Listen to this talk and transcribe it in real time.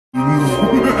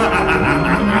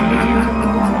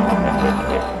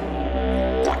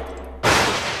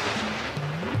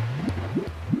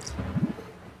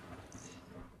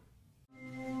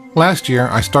Last year,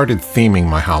 I started theming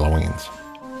my Halloweens.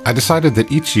 I decided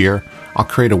that each year, I'll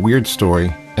create a weird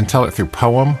story and tell it through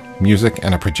poem, music,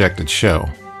 and a projected show.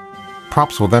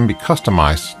 Props will then be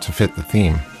customized to fit the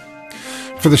theme.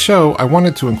 For the show, I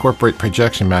wanted to incorporate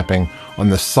projection mapping on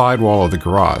the side wall of the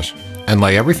garage and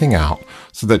lay everything out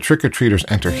so that trick-or-treaters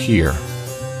enter here.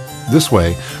 This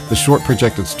way, the short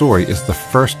projected story is the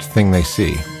first thing they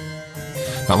see.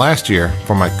 Now last year,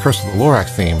 for my Curse of the Lorax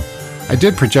theme, I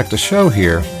did project a show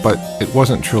here, but it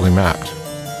wasn't truly mapped.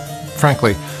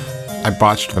 Frankly, I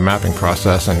botched the mapping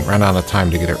process and ran out of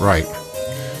time to get it right.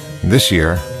 This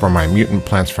year, for my Mutant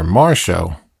Plants From Mars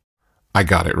show, I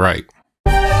got it right.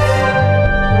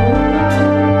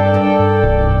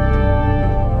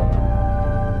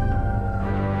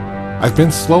 I've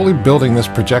been slowly building this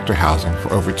projector housing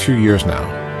for over 2 years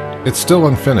now. It's still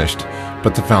unfinished,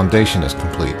 but the foundation is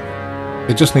complete.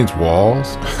 It just needs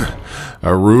walls,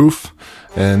 a roof,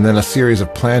 and then a series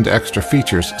of planned extra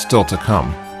features still to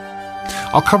come.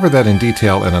 I'll cover that in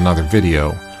detail in another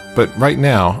video, but right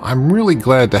now I'm really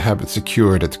glad to have it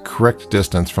secured at the correct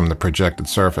distance from the projected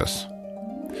surface.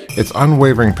 Its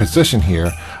unwavering position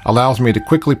here allows me to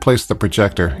quickly place the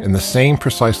projector in the same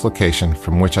precise location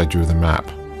from which I drew the map.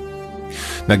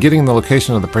 Now, getting the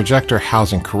location of the projector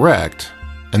housing correct,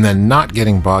 and then not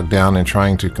getting bogged down in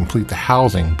trying to complete the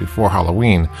housing before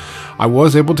Halloween, I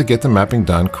was able to get the mapping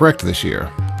done correct this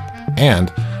year.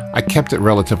 And I kept it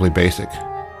relatively basic,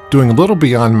 doing a little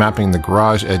beyond mapping the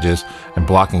garage edges and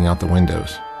blocking out the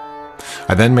windows.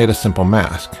 I then made a simple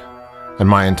mask, and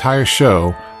my entire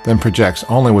show then projects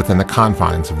only within the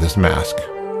confines of this mask.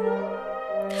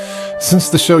 Since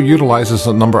the show utilizes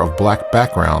a number of black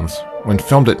backgrounds, when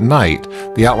filmed at night,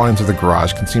 the outlines of the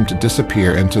garage can seem to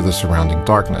disappear into the surrounding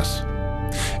darkness.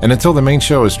 And until the main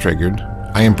show is triggered,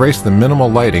 I embrace the minimal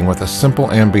lighting with a simple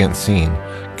ambient scene,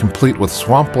 complete with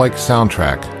swamp-like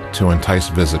soundtrack to entice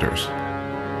visitors.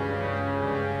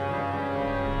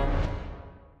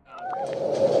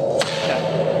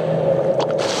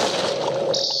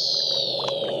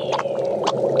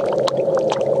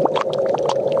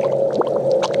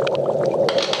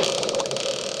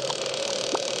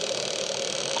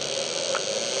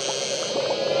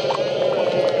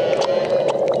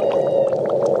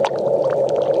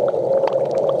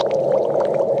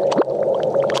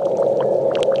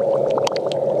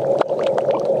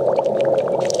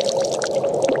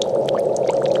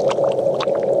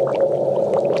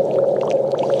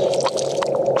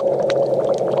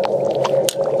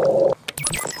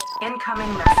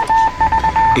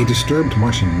 A disturbed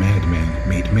Martian madman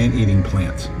made man-eating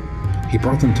plants. He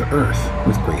brought them to Earth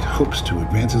with great hopes to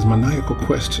advance his maniacal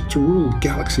quest to rule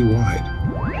galaxy-wide.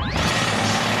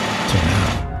 So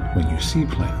now, when you see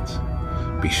plants,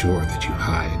 be sure that you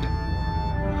hide.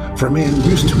 For man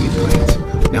used to eat plants,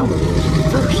 now the roles are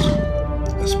reversed.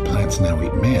 As plants now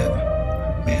eat man,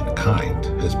 mankind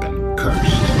has been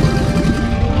cursed.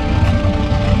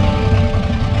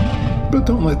 But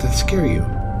don't let that scare you.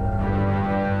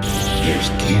 There's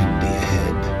candy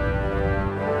ahead.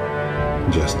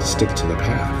 Just stick to the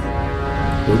path,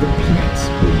 or the plants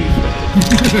will be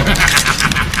fed.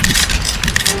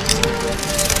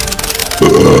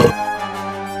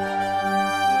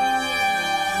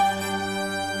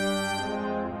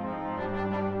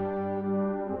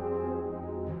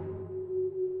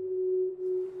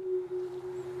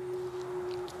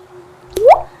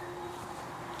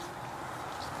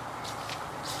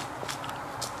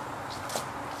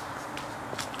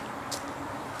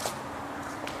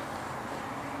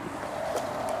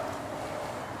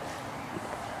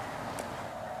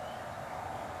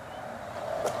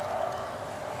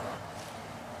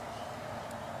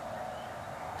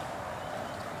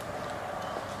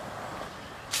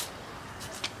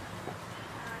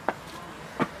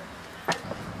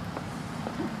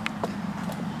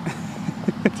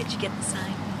 Did you get the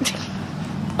sign?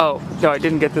 Oh, no, I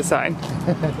didn't get the sign.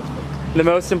 The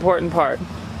most important part.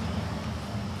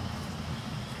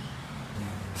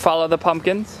 Follow the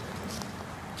pumpkins.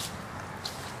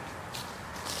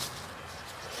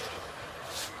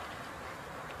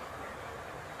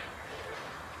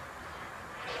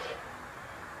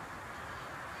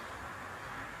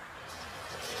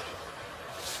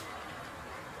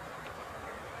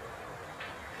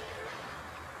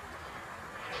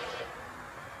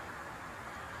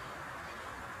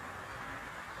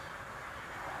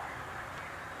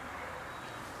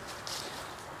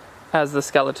 As the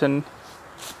skeleton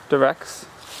directs.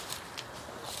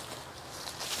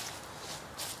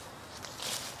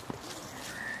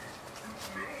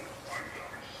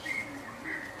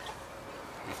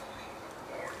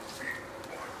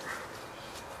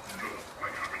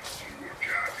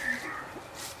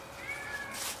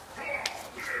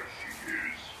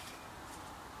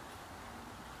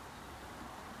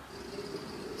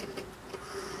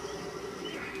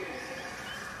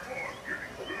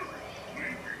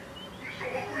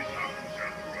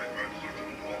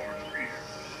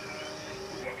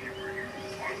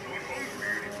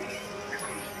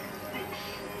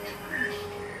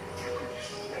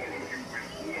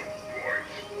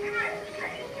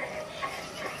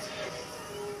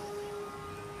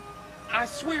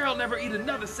 swear I'll never eat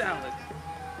another salad.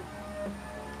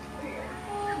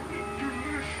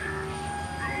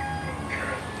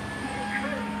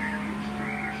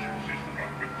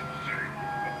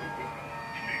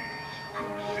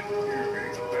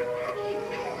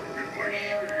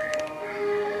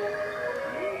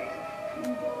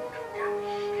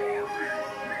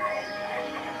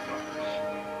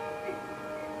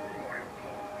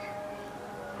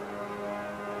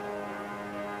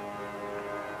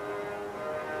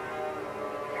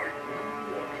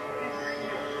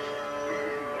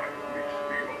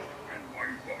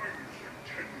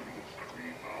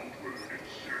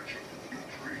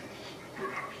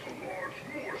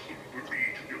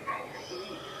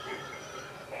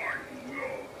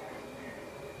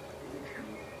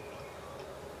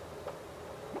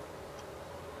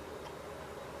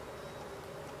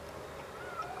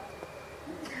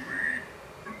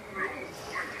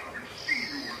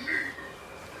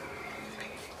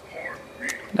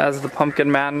 As the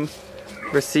pumpkin man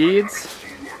recedes.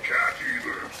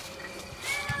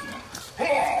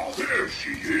 Ah, there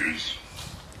she is.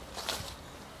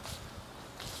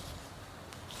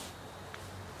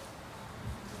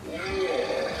 Oh,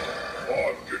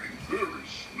 I'm getting very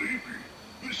sleepy.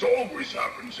 This always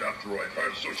happens after I've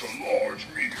had such a large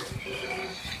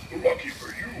meal. Lucky for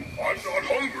you, I'm not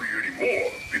hungry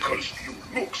anymore because you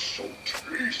look so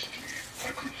tasty.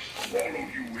 I could swallow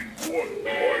you in one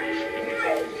bite.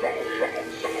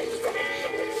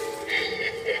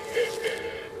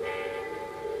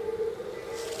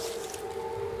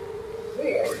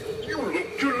 Boy, you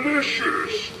look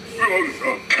delicious.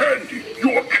 Candy,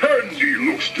 your candy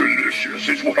looks delicious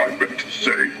is what I meant to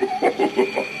say.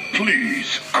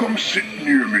 Please, come sit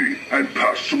near me and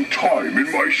pass some time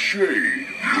in my shade.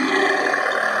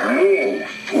 Oh,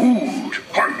 food!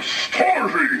 I'm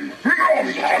starving!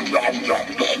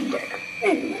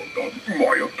 Oh,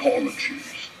 my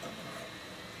apologies.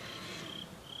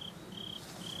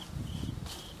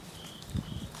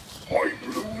 I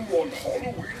bloom on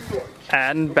Halloween night.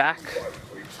 And back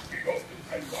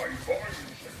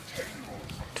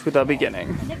to the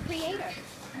beginning. And the creator.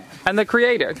 And the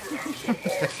creator.